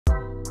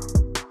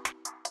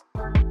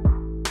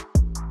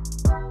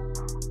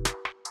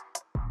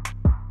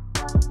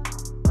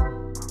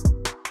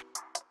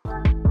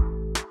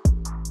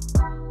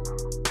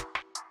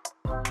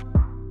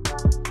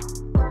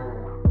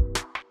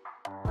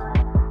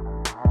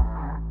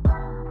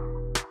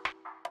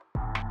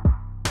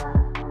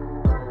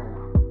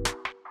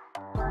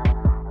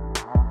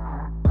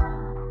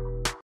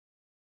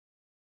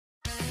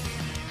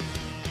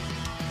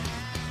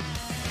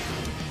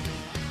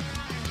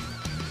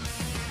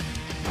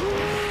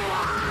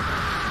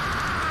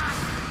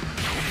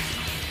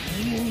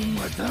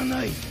待た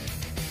ない。戦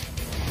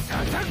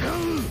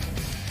う。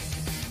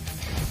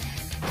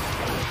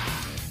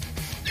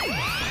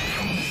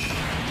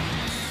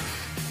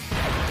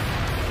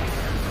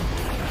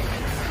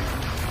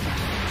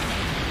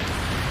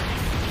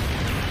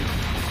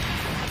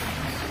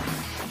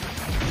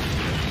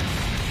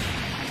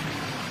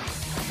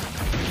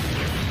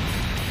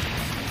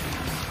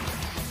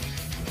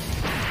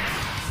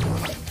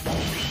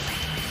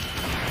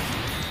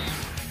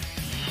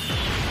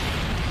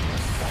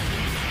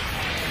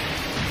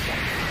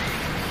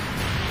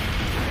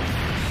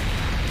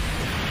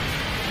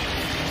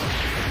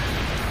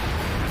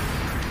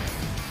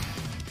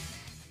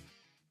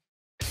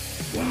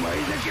お前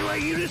だけは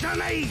許さ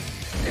ない。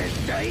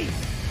絶対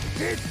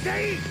絶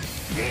対絶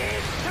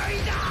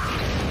対だ。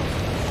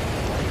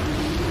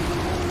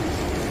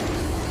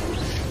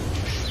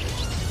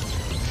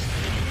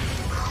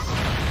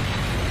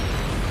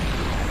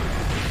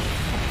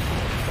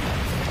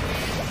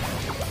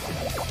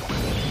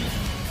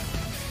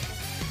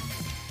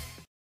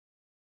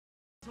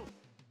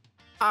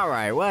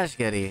Alright, what's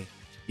goody,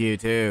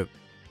 YouTube?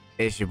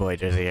 It's your boy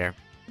Jersey here.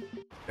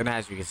 And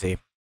as you can see,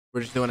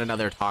 we're just doing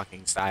another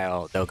talking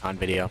style Dokkan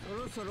video.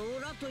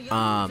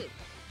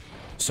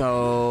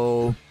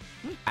 So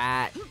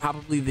at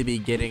probably the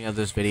beginning of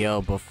this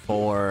video,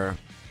 before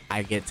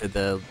I get to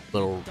the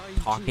little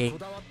talking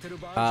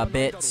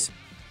bits,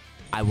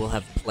 I will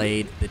have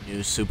played the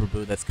new Super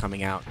Boo that's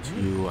coming out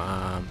to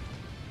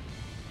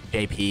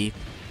JP.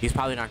 He's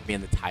probably not gonna be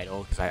in the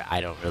title because I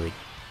don't really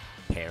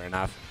care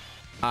enough.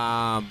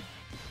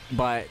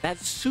 But that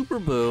Super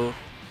Boo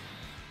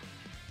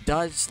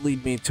does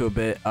lead me to a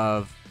bit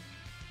of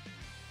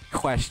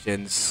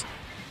questions,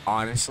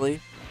 honestly.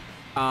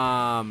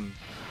 I'm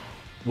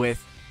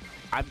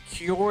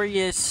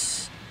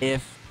curious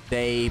if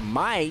they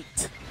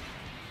might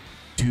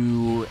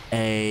do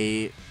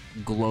a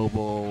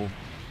global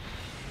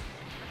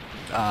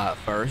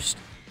first.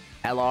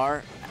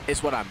 LR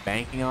is what I'm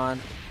banking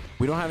on.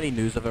 We don't have any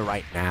news of it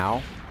right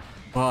now,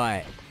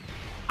 but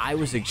I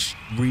was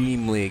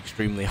extremely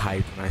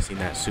hyped when I seen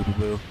that Super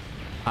Boo.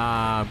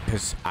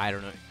 Because I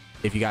don't know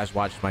if you guys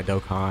watched my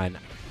Dokkan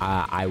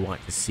I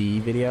want to see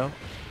video.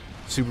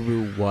 Super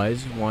Boo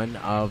was one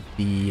of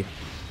the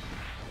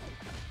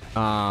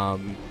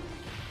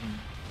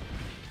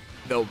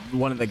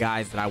one of the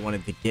guys that I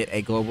wanted to get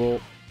a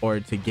global or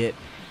to get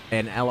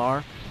an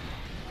LR.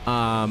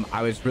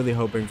 I was really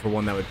hoping for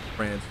one that would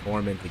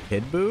transform into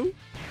Kid Boo,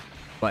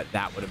 but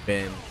that would have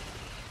been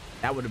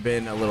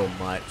a little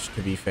much,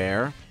 to be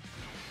fair.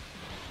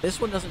 This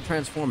one doesn't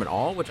transform at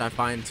all, which I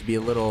find to be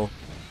a little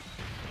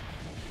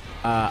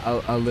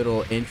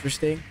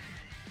interesting.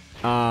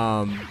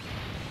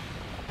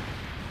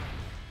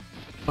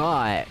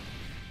 But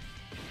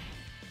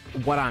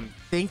what I'm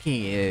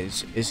thinking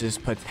is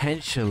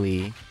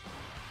potentially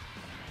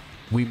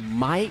we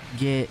might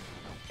get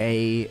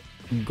a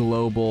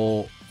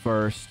global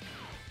first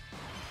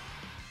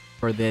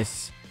for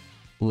this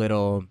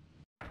little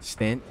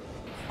stint.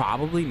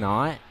 Probably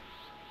not,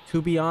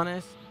 to be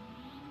honest.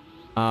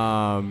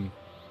 I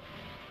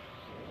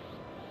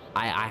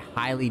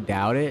highly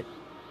doubt it,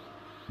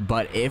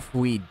 but if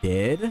we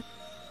did,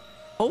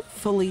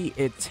 hopefully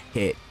it's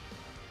Hit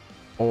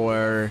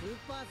or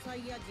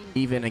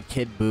even a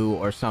Kid Boo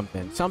or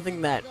something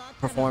that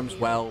performs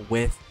well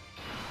with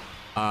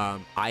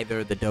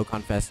either the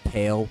Dokkan Fest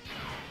tail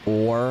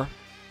or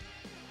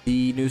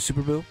the new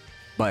Super Boo.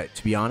 But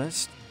to be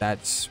honest,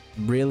 that's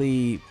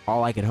really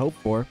all I could hope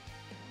for.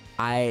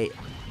 I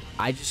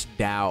just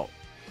doubt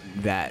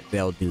that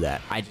they'll do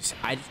that. I just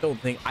don't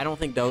think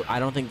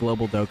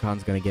Global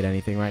Dokkan's gonna get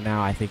anything right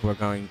now. I think we're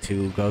going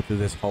to go through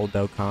this whole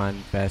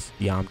Dokkan Fest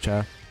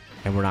Yamcha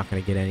and we're not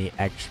gonna get any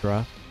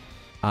extra.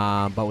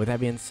 But with that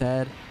being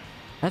said,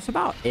 that's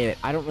about it.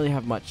 I don't really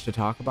have much to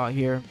talk about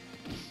here.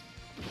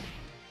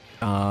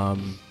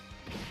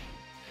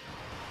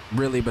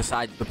 Really,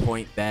 besides the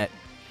point that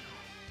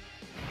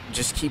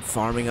just keep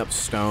farming up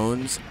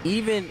stones.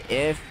 Even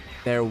if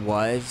there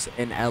was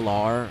an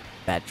LR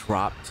that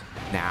dropped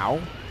now,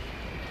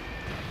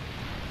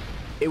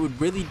 it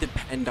would really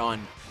depend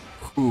on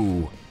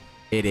who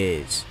it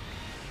is.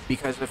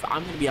 Because if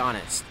I'm gonna be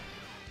honest,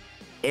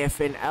 if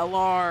an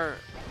LR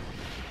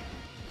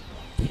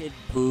Kid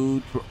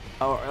Boo,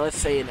 or let's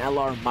say an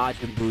LR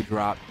Majin Buu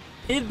drop,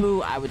 Kid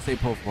Boo, I would say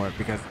pull for it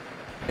because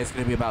it's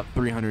gonna be about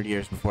 300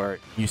 years before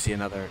you see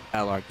another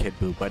LR Kid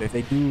Boo. But if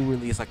they do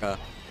release like a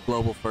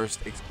global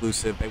first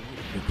exclusive, they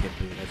wouldn't do Kid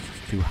Boo. That's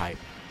just too hype.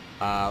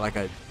 Like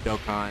a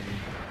Dokkan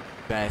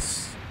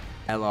Fest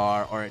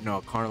LR, or no,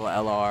 a Carnival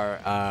LR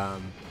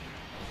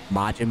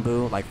Majin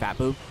Buu, like Fat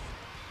Boo.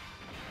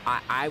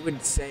 I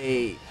would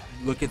say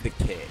look at the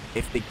kit.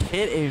 If the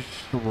kit is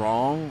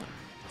strong,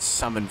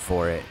 summon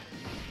for it.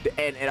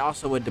 And it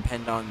also would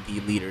depend on the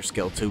leader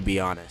skill, to be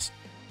honest.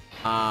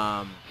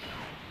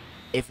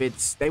 If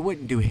it's, they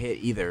wouldn't do Hit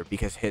either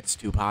because Hit's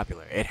too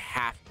popular. It'd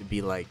have to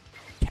be like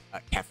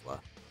Kefla.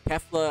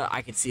 Kefla,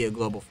 I could see a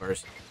global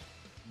first.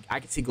 I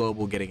could see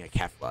global getting a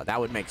Kefla. That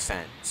would make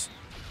sense.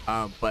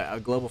 But a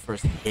global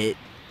first Hit,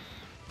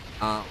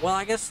 Well,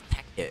 I guess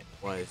Tech Hit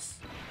was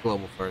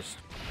global first,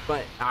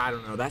 but I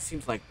don't know. That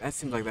seems like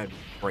that'd be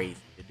crazy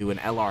to do an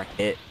LR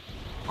hit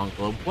on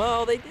global.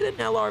 Well, they did an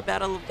LR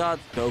Battle of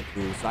Gods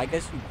Goku, so I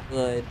guess you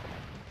could,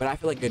 but I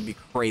feel like it'd be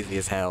crazy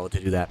as hell to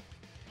do that.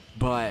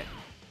 But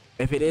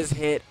if it is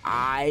hit,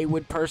 I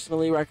would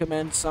personally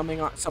recommend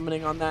summoning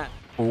on that.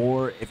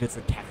 Or if it's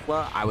a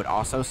Kefla, I would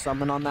also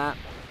summon on that.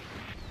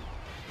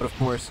 But of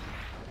course,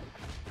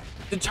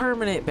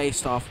 determine it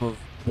based off of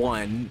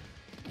 1,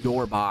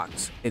 your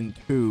box, and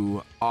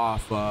 2,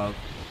 off of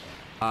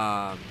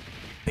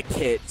the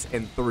kits,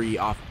 and 3,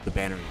 off of the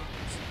banner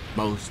units.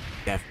 Most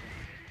definitely.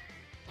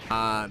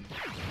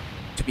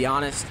 To be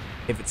honest,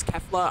 if it's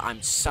Kefla,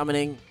 I'm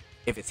summoning.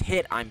 If it's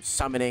hit, I'm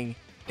summoning.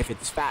 If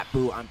it's Fat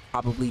Boo, I'm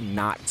probably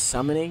not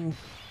summoning.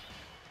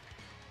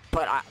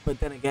 But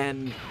then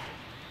again,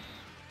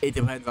 it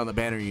depends on the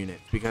banner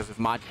units, because if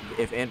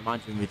Ant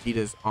Majin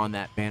Vegeta's on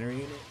that banner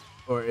unit,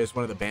 or is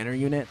one of the banner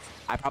units,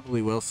 I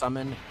probably will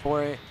summon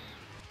for it,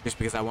 just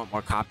because I want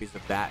more copies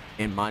of that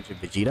Ant Majin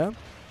Vegeta.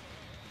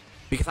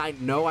 Because I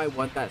know I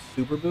want that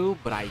Super Boo,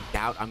 but I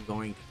doubt I'm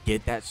going to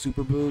get that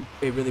Super Boo.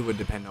 It really would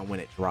depend on when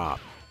it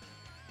dropped.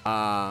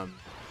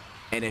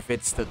 And if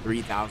it's the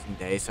 3,000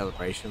 day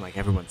celebration, like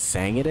everyone's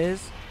saying it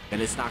is,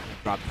 then it's not going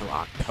to drop till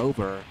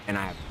October, and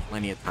I have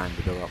plenty of time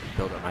to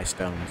build up my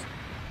stones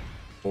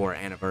for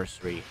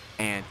anniversary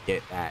and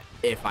get that.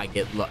 If I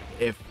get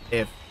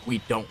if we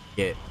don't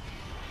get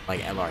like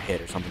LR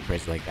hit or something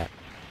crazy like that.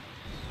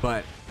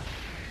 But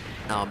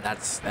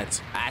that's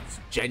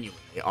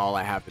genuinely all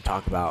I have to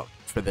talk about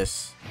for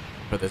this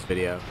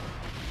video.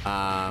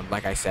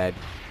 Like I said,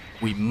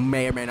 we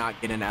may or may not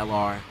get an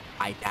LR.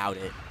 I doubt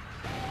it,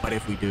 but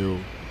if we do,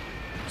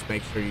 just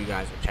make sure you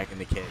guys are checking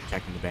the kit,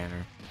 checking the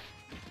banner.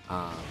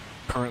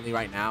 Currently,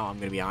 right now, I'm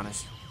gonna be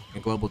honest,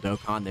 in Global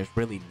Dokkan, there's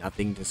really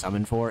nothing to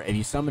summon for. If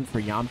you summon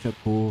for Yamcha,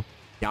 cool.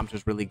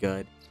 Yamcha's really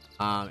good.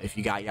 If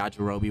you got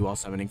Yajirobe while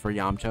summoning for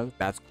Yamcha,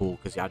 that's cool,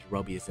 because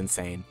Yajirobe is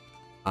insane.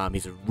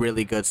 He's a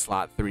really good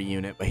slot 3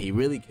 unit, but he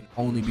really can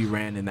only be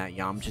ran in that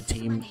Yamcha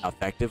team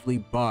effectively.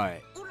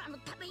 But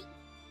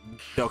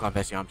Dokkan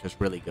Fest Yamcha is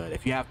really good.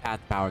 If you have Path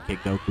Power Kid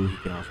Goku, he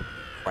can also be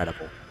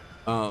incredible.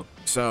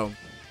 So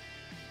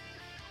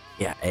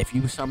yeah, if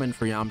you summon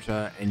for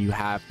Yamcha and you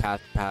have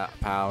Path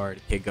Power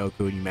to Kid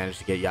Goku and you manage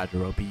to get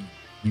Yajirobe,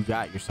 you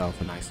got yourself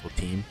a nice little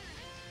team.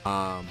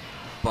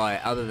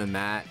 But other than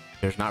that,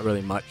 there's not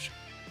really much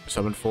to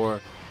summon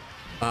for.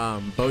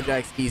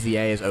 Bojack's Easy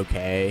A is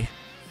okay.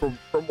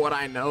 From what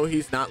I know,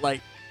 he's not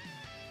like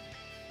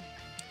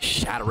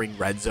shattering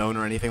red zone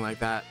or anything like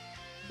that.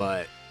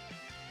 But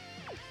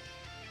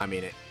I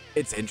mean,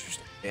 it's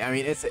interesting. I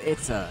mean, it's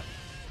an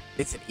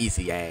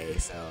easy A,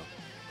 so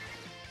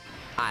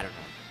I don't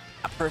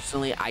know.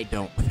 Personally, I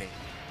don't think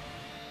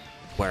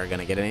we're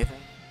gonna get anything,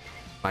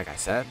 like I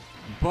said.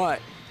 But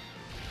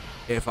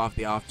if off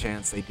the off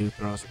chance they do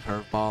throw us a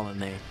curveball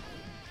and they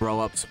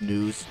throw up some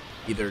news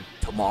either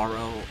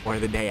tomorrow or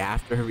the day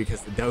after,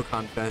 because the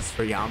Dokkan Fest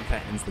for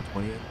Yamcha ends the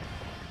 20th.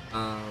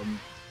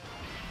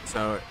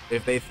 So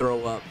if they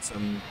throw up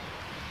some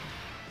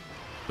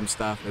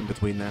stuff in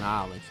between then,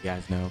 I'll let you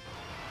guys know,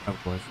 of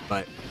course.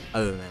 But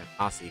other than that,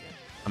 I'll see you guys.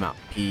 I'm out.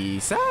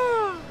 Peace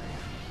out.